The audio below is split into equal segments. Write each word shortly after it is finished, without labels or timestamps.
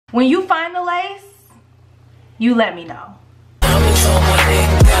When you find the lace, you let me know.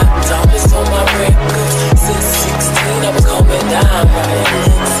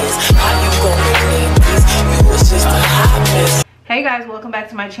 Hey guys, welcome back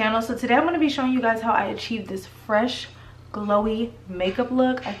to my channel. So today I'm going to be showing you guys how I achieved this fresh, glowy makeup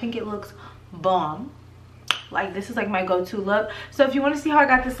look. I think it looks bomb. Like, this is like my go-to look. So if you want to see how I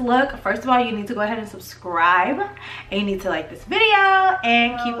got this look, first of all, you need to go ahead and subscribe, and you need to like this video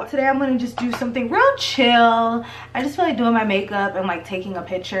and keep watching. Today I'm going to just do something real chill. I just feel like doing my makeup and like taking a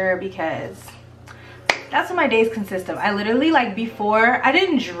picture because that's what my days consist of. I literally, like, before, I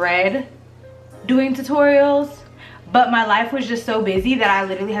didn't dread doing tutorials, but my life was just so busy that I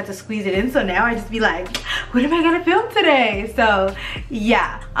literally had to squeeze it in. So now I just be like, what am I gonna film today? So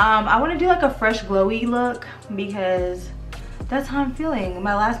yeah, I want to do like a fresh glowy look because that's how I'm feeling.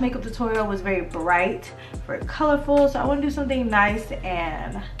 My last makeup tutorial was very bright, very colorful, so I want to do something nice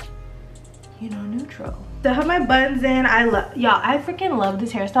and, you know, neutral. So I have my buns in. I love, y'all, I freaking love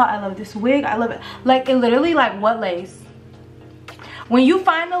this hairstyle. I love this wig. I love it. Like, it literally, like, what lace? When you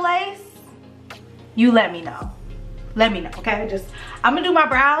find the lace, you let me know. Let me know, okay? Just, I'm gonna do my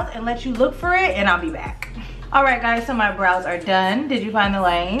brows and let you look for it, and I'll be back. All right, guys, so my brows are done. Did you find the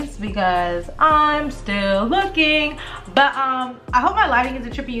lace? Because I'm still looking. But I hope my lighting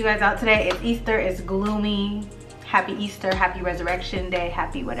isn't tripping you guys out today. It's Easter, it's gloomy. Happy Easter, happy Resurrection Day,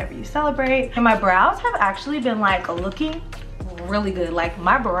 happy whatever you celebrate. And my brows have actually been like looking really good. Like,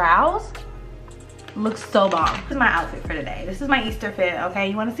 my brows look so bomb. This is my outfit for today. This is my Easter fit, okay?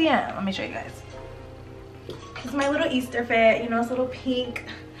 You wanna see it? Let me show you guys. This is my little Easter fit, you know, it's a little pink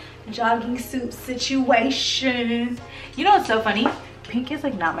jogging suit situation. You know what's so funny? Pink is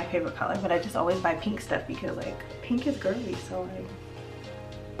like not my favorite color, but I just always buy pink stuff because like pink is girly. So like,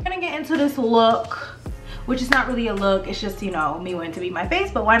 I'm gonna get into this look, which is not really a look, it's just, you know, me wanting to be my face,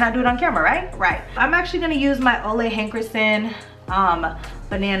 but why not do it on camera, right? Right. I'm actually gonna use my Ole Henkerson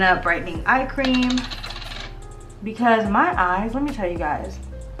Banana Brightening Eye Cream because my eyes, let me tell you guys,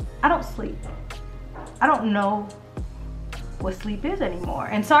 I don't sleep. I don't know what sleep is anymore.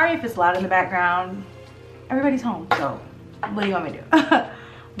 And sorry if it's loud in the background. Everybody's home, so what do you want me to do?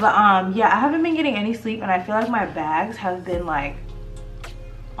 But yeah, I haven't been getting any sleep, and I feel like my bags have been like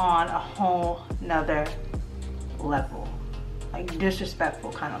on a whole nother level. Like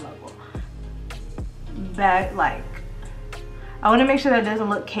disrespectful kind of level. Bag, like, I want to make sure that it doesn't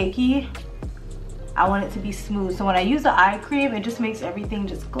look cakey. I want it to be smooth. So when I use the eye cream, it just makes everything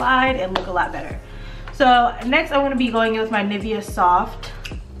just glide and look a lot better. So next I'm going to be going in with my Nivea Soft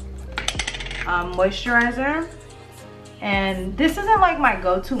moisturizer. And this isn't like my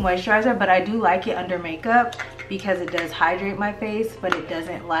go-to moisturizer, but I do like it under makeup because it does hydrate my face, but it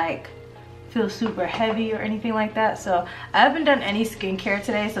doesn't like feel super heavy or anything like that. So I haven't done any skincare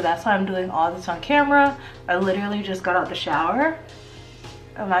today, so that's why I'm doing all this on camera. I literally just got out the shower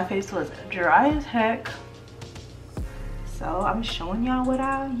and my face was dry as heck. So I'm showing y'all what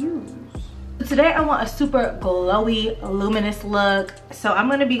I use. Today I want a super glowy, luminous look. So I'm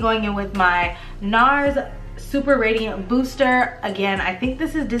gonna be going in with my NARS Super Radiant Booster. Again, I think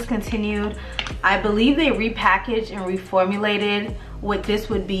this is discontinued. I believe they repackaged and reformulated what this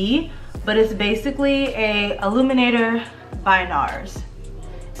would be, but it's basically a illuminator by NARS.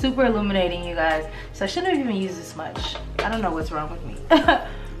 Super illuminating, you guys. So I shouldn't have even used this much. I don't know what's wrong with me.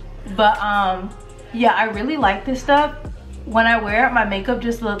 But yeah, I really like this stuff. When I wear it, my makeup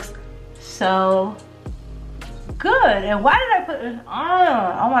just looks so good. And why did I put it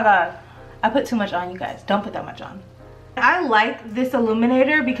on? Oh my god, I put too much on, you guys. Don't put that much on. I like this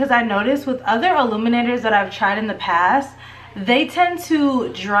illuminator because I noticed with other illuminators that I've tried in the past, they tend to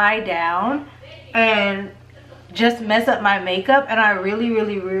dry down and just mess up my makeup, and I really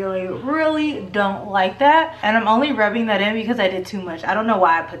don't like that. And I'm only rubbing that in because I did too much. I don't know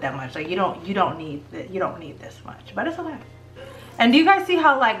why I put that much. Like, you don't need this much, but it's okay. And do you guys see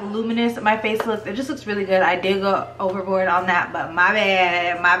how like luminous my face looks? It just looks really good. I did go overboard on that, but my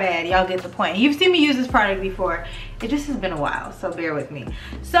bad. Y'all get the point. You've seen me use this product before. It just has been a while, so bear with me.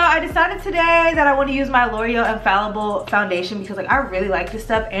 So I decided today that I want to use my L'Oreal Infallible foundation because like I really like this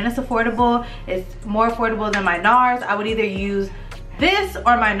stuff and it's affordable. It's more affordable than my NARS. I would either use this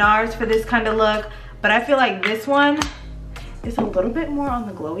or my NARS for this kind of look, but I feel like this one is a little bit more on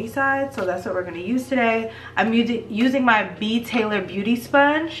the glowy side, so that's what we're going to use today. I'm using my B. Taylor Beauty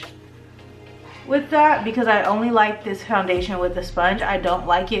Sponge with that because I only like this foundation with the sponge. I don't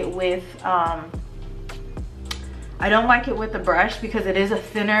like it with the brush because it is a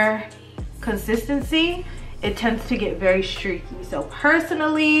thinner consistency. It tends to get very streaky. So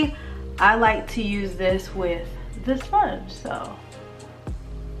personally, I like to use this with the sponge. So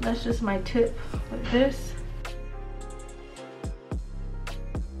That's just my tip with this.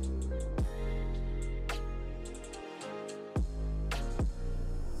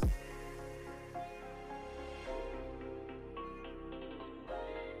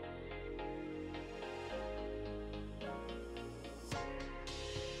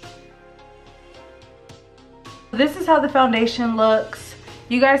 This is how the foundation looks.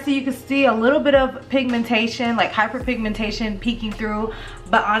 You guys see, you can see a little bit of pigmentation, like hyperpigmentation peeking through,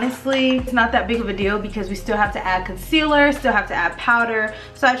 but honestly, it's not that big of a deal because we still have to add concealer, still have to add powder.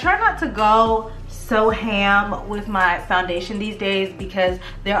 So I try not to go so ham with my foundation these days because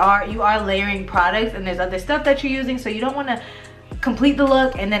you are layering products and there's other stuff that you're using, so you don't want to complete the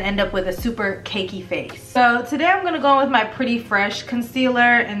look and then end up with a super cakey face. So today I'm gonna go with my Pretty Fresh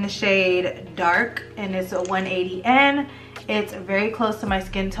concealer in the shade Dark, and it's a 180N. It's very close to my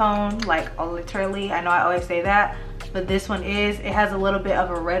skin tone, like literally. I know I always say that, but this one is. It has a little bit of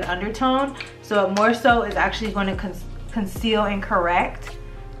a red undertone, so it more so is actually going to conceal and correct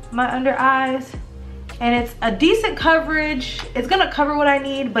my under eyes. And it's a decent coverage. It's gonna cover what I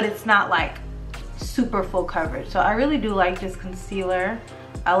need, but it's not like super full coverage. So I really do like this concealer.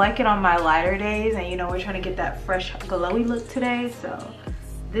 I like it on my lighter days, and you know, we're trying to get that fresh glowy look today, so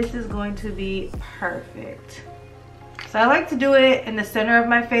this is going to be perfect. So I like to do it in the center of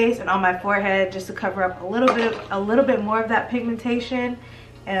my face and on my forehead just to cover up a little bit more of that pigmentation,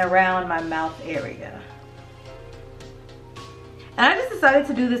 and around my mouth area. And I just decided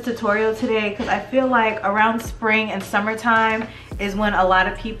to do this tutorial today because I feel like around spring and summertime is when a lot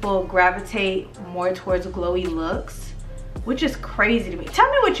of people gravitate more towards glowy looks, which is crazy to me.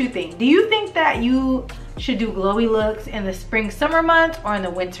 Tell me what you think. Do you think that you should do glowy looks in the spring, summer months or in the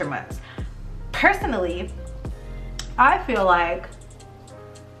winter months? Personally, I feel like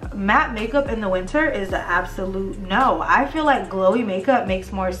matte makeup in the winter is the absolute no. I feel like glowy makeup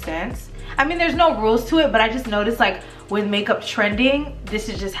makes more sense. I mean, there's no rules to it, but I just noticed like with makeup trending, this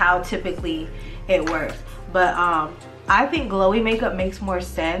is just how typically it works. But I think glowy makeup makes more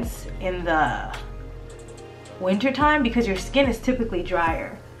sense in the winter time because your skin is typically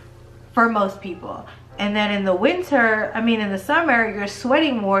drier for most people. And then in the winter, I mean in the summer, you're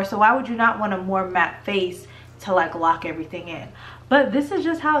sweating more, so why would you not want a more matte face to like lock everything in? But this is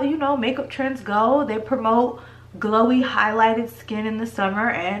just how, you know, makeup trends go. They promote glowy highlighted skin in the summer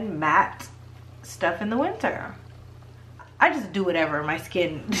and matte stuff in the winter. I just do whatever my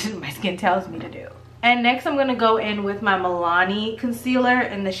skin tells me to do. And next I'm gonna go in with my Milani concealer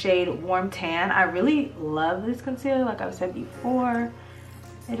in the shade Warm Tan. I really love this concealer, like I've said before.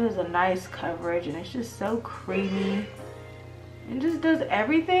 It is a nice coverage and it's just so creamy. It just does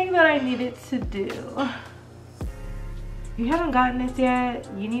everything that I need it to do. If you haven't gotten this yet,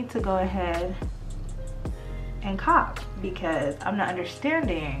 you need to go ahead and cop, because I'm not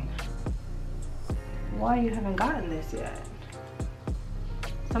understanding why you haven't gotten this yet.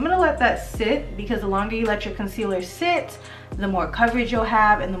 So I'm gonna let that sit, because the longer you let your concealer sit, the more coverage you'll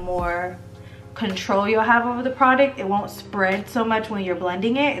have and the more control you'll have over the product. It won't spread so much when you're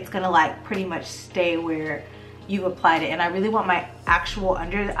blending it. It's gonna like pretty much stay where you've applied it. And I really want my actual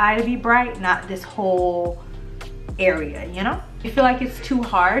under the eye to be bright, not this whole area, you know? If you feel like it's too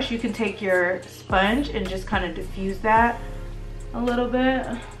harsh, you can take your sponge and just kind of diffuse that a little bit.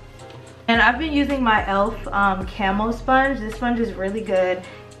 And I've been using my e.l.f. Camo sponge. This sponge is really good.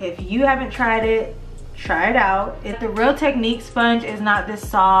 If you haven't tried it, try it out. If the Real Technique sponge is not this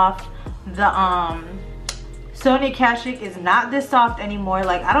soft, the Sonia Kashuk is not this soft anymore.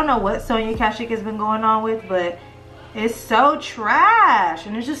 Like, I don't know what Sonia Kashuk has been going on with, but it's so trash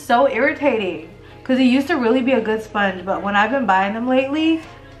and it's just so irritating, because it used to really be a good sponge, but when I've been buying them lately,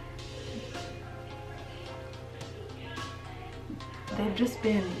 they've just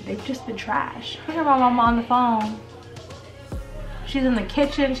been trash. I hear my mama on the phone. She's in the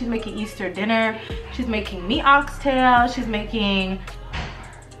kitchen. She's making Easter dinner. She's making meat oxtail. She's making,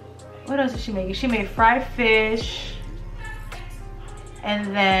 what else is she making? She made fried fish,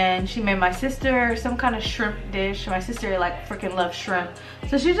 and then she made my sister some kind of shrimp dish. My sister like freaking loves shrimp,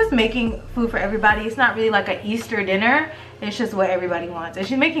 so she's just making food for everybody. It's not really like an Easter dinner, it's just what everybody wants. And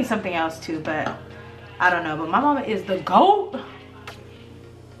she's making something else too, but I don't know. But my mama is the GOAT.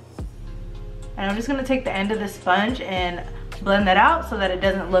 And I'm just gonna take the end of the sponge and blend that out so that it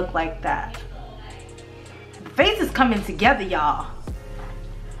doesn't look like that. The face is coming together, y'all.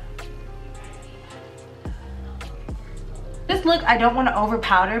 This look, I don't want to over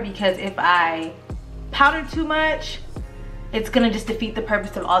powder, because if I powder too much, it's gonna just defeat the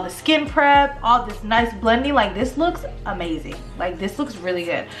purpose of all the skin prep, all this nice blending. Like, this looks amazing. Like, this looks really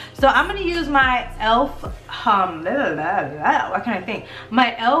good. So I'm gonna use my e.l.f. What can I think?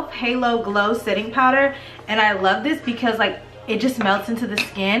 My e.l.f. Halo Glow setting powder, and I love this because like it just melts into the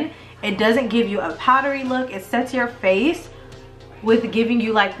skin. It doesn't give you a powdery look. It sets your face with giving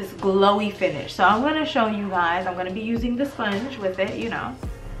you like this glowy finish. So I'm gonna show you guys. I'm gonna be using the sponge with it, you know.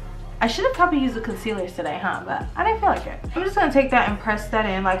 I should have probably used the concealers today, huh? But I didn't feel like it. I'm just gonna take that and press that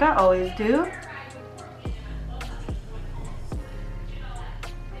in like I always do.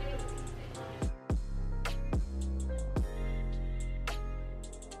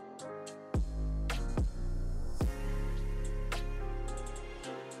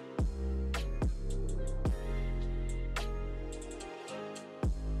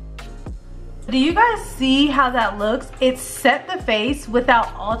 Do you guys see how that looks? It set the face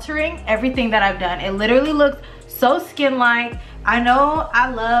without altering everything that I've done. It literally looks so skin-like. I know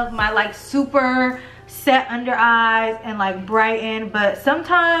I love my like super set under eyes and like brighten, but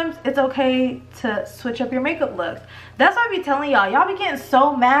sometimes it's okay to switch up your makeup looks. That's why I be telling y'all. Y'all be getting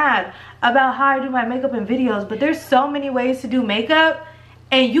so mad about how I do my makeup in videos, but there's so many ways to do makeup,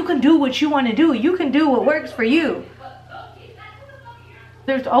 and you can do what you want to do. You can do what works for you.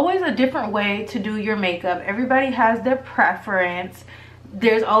 There's always a different way to do your makeup. Everybody has their preference.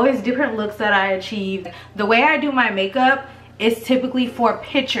 There's always different looks that I achieve. The way I do my makeup is typically for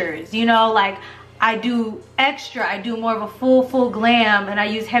pictures, you know, like I do extra, I do more of a full glam, and I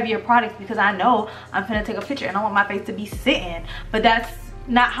use heavier products because I know I'm gonna take a picture and I want my face to be sitting. But that's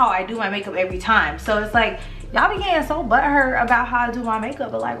not how I do my makeup every time. So it's like, y'all be getting so butthurt about how I do my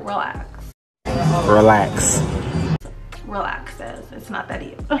makeup, but like, relax. Relax, sis. It's not that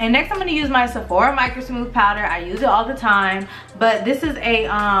deep. And next I'm going to use my Sephora Micro Smooth powder. I use it all the time, but this is a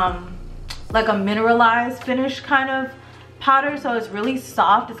like a mineralized finish kind of powder, so it's really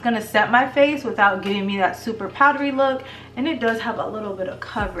soft. It's going to set my face without giving me that super powdery look, and it does have a little bit of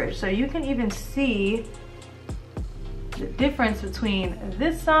coverage, so you can even see the difference between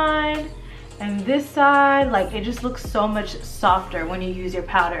this side and this side. Like, it just looks so much softer when you use your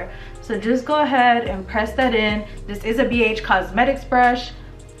powder. So just go ahead and press that in. This is a BH Cosmetics brush.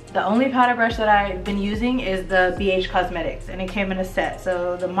 The only powder brush that I've been using is the BH Cosmetics, and it came in a set.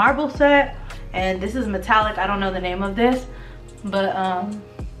 So the marble set, and this is metallic. I don't know the name of this, but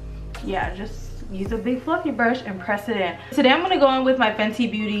yeah, just use a big fluffy brush and press it in. Today I'm gonna go in with my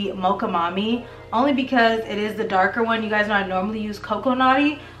Fenty Beauty Mocha Mami, only because it is the darker one. You guys know I normally use Cocoa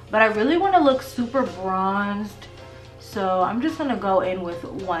Naughty, but I really want to look super bronzed. So I'm just gonna go in with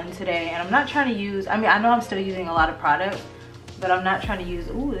one today, and I'm not trying to use, I mean, I know I'm still using a lot of products, but I'm not trying to use,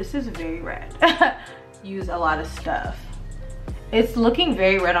 ooh, this is very red. Use a lot of stuff. It's looking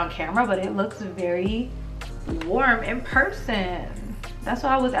very red on camera, but it looks very warm in person. That's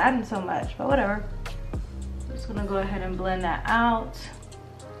why I was adding so much, but whatever. I'm just gonna go ahead and blend that out.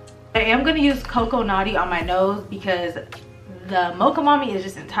 I am gonna use Cocoa Naughty on my nose because the Mocha Mami is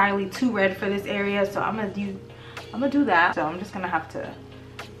just entirely too red for this area, so I'm gonna do that. So I'm just gonna have to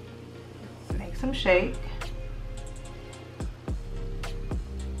make some shake.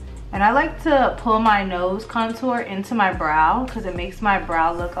 And I like to pull my nose contour into my brow because it makes my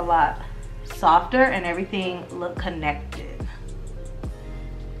brow look a lot softer and everything look connected.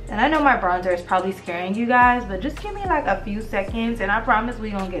 And I know my bronzer is probably scaring you guys, but just give me like a few seconds and I promise we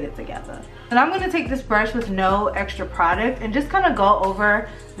gonna get it together. And I'm gonna take this brush with no extra product and just kind of go over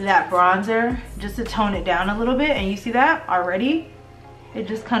that bronzer just to tone it down a little bit. And you see that already? It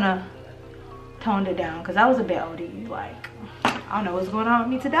just kind of toned it down because I was a bit OD, like, I don't know what's going on with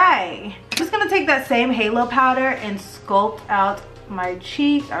me today. I'm just gonna take that same halo powder and sculpt out my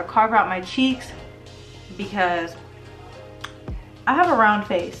cheeks, or carve out my cheeks, because I have a round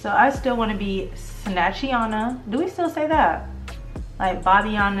face, so I still want to be snatchiana. Do we still say that? Like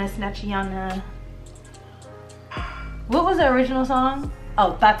Bobbiana, snatchiana. What was the original song?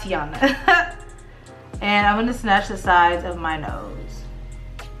 Oh, Tatiana. And I'm gonna snatch the sides of my nose.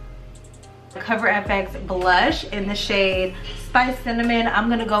 Cover FX blush in the shade Spice Cinnamon. I'm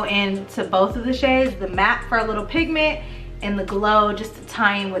gonna go into both of the shades, the matte for a little pigment and the glow just to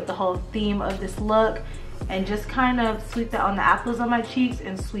tie in with the whole theme of this look, and just kind of sweep that on the apples of my cheeks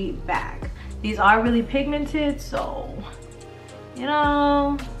and sweep back. These are really pigmented, so, you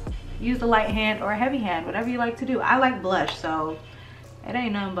know, use the light hand or a heavy hand, whatever you like to do. I like blush, so it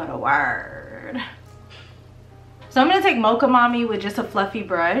ain't nothing but a word. So I'm gonna take Mocha Mami with just a fluffy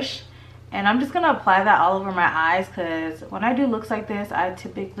brush, and I'm just gonna apply that all over my eyes, because when I do looks like this, I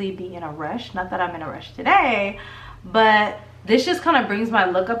typically be in a rush. Not that I'm in a rush today, but This just kind of brings my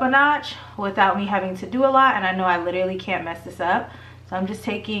look up a notch without me having to do a lot, and I know I literally can't mess this up. So I'm just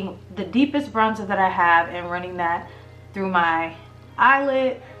taking the deepest bronzer that I have and running that through my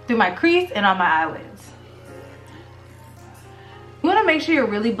eyelid, through my crease, and on my eyelids. You want to make sure you're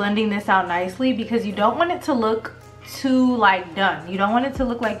really blending this out nicely because you don't want it to look too like done. You don't want it to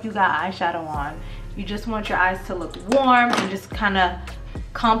look like you got eyeshadow on. You just want your eyes to look warm and just kind of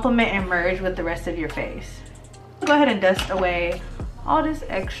complement and merge with the rest of your face. Go ahead and dust away all this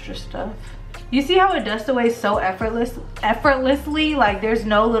extra stuff. You see how it dusts away so effortlessly? Like there's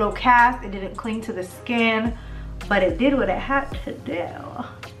no little cast, it didn't cling to the skin, but it did what it had to do.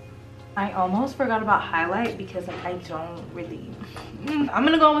 I almost forgot about highlight because I don't really. I'm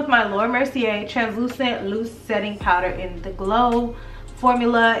gonna go with my Laura Mercier translucent loose setting powder in the Glow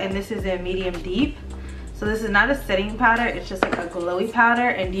formula, and this is in medium deep. So this is not a setting powder, it's just like a glowy powder.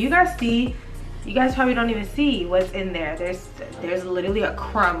 And do you guys see? You guys probably don't even see what's in there. There's literally a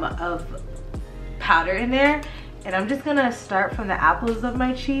crumb of powder in there, and I'm just gonna start from the apples of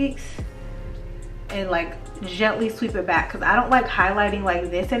my cheeks and like gently sweep it back because I don't like highlighting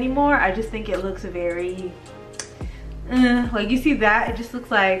like this anymore. I just think it looks very like, you see that? It just looks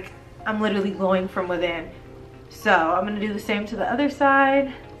like I'm literally glowing from within. So I'm gonna do the same to the other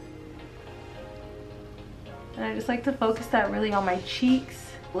side, and I just like to focus that really on my cheeks,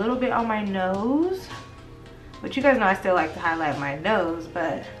 a little bit on my nose, but you guys know I still like to highlight my nose,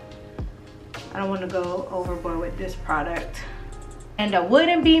 but I don't want to go overboard with this product. And it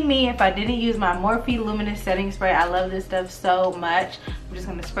wouldn't be me if I didn't use my Morphe Luminous Setting Spray. I love this stuff so much. I'm just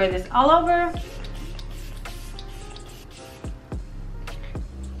gonna spray this all over.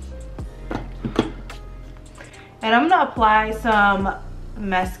 And I'm gonna apply some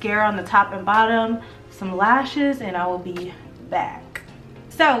mascara on the top and bottom, some lashes, and I will be back.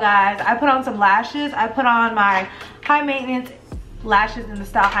 So guys, I put on some lashes. I put on my high maintenance lashes in the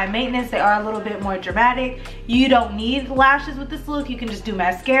style High Maintenance. They are a little bit more dramatic. You don't need lashes with this look. You can just do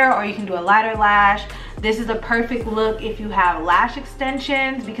mascara or you can do a lighter lash. This is a perfect look if you have lash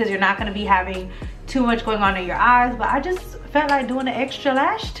extensions because you're not going to be having too much going on in your eyes. But I just felt like doing an extra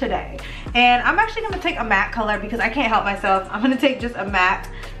lash today, and I'm actually going to take a matte color because I can't help myself. I'm going to take just a matte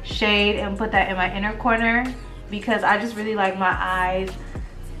shade and put that in my inner corner because I just really like my eyes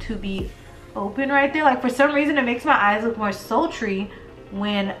to be open right there. Like for some reason it makes my eyes look more sultry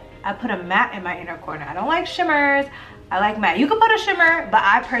when I put a matte in my inner corner. I don't like shimmers, I like matte. You can put a shimmer, but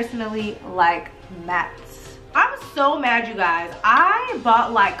I personally like mattes. I'm so mad, you guys. I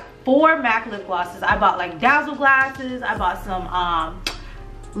bought like 4 MAC lip glosses. I bought like Dazzle glasses, I bought some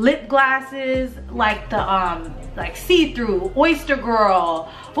lip glasses, like the like see-through, Oyster Girl.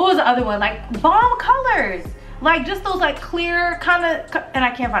 What was the other one? Like Bomb Colors. Like just those like clear kind of, and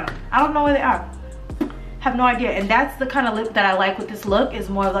I can't find them. I don't know where they are. Have no idea. And that's the kind of lip that I like with this look, is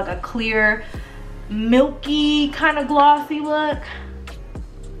more of like a clear, milky kind of glossy look.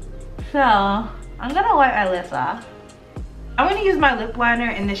 So I'm gonna wipe my lips off. I'm gonna use my lip liner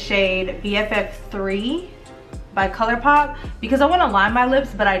in the shade BFF3 by ColourPop because I want to line my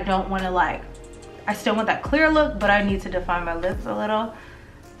lips, but I don't want to like, I still want that clear look, but I need to define my lips a little.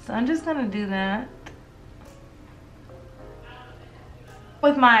 So I'm just gonna do that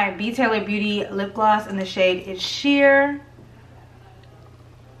with my B. Taylor Beauty lip gloss in the shade It's Sheer.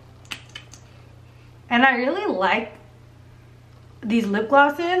 And I really like these lip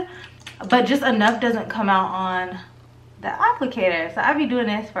glosses, but just enough doesn't come out on the applicator. So I'll be doing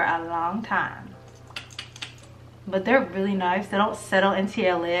this for a long time. But they're really nice. They don't settle into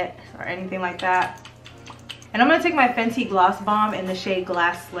your lips or anything like that. And I'm gonna take my Fenty Gloss Bomb in the shade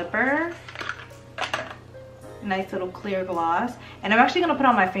Glass Slipper. Nice little clear gloss, and I'm actually gonna put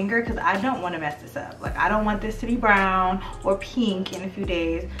on my finger because I don't want to mess this up. Like I don't want this to be brown or pink in a few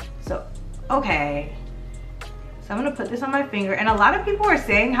days. So okay, so I'm gonna put this on my finger, and a lot of people are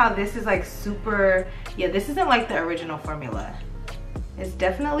saying how this is like super, yeah, this isn't like the original formula. It's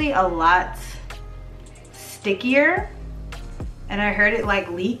definitely a lot stickier, and I heard it like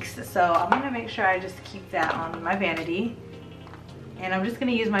leaks, so I'm gonna make sure I just keep that on my vanity, and I'm just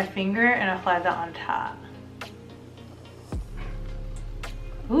gonna use my finger and apply that on top.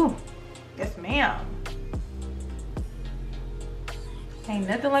 Ooh, yes ma'am. Ain't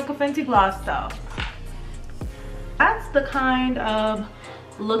nothing like a Fenty gloss though. That's the kind of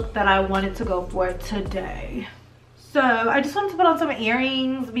look that I wanted to go for today. So I just wanted to put on some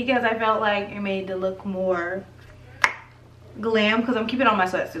earrings because I felt like it made the look more glam, because I'm keeping on my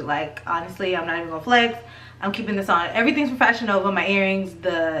sweatsuit. Like honestly, I'm not even gonna flex. I'm keeping this on. Everything's from Fashion Nova. My earrings,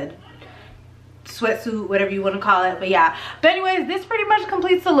 the sweatsuit, whatever you want to call it. But yeah, but anyways, this pretty much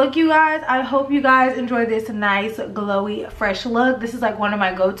completes the look, you guys. I hope you guys enjoy this nice glowy fresh look. This is like one of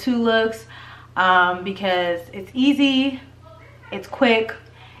my go-to looks because it's easy, it's quick,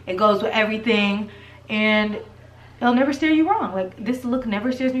 it goes with everything, and it'll never steer you wrong. Like, this look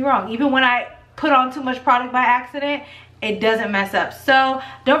never steers me wrong. Even when I put on too much product by accident, it doesn't mess up. So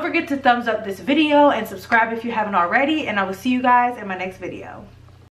don't forget to thumbs up this video and subscribe if you haven't already, and I will see you guys in my next video.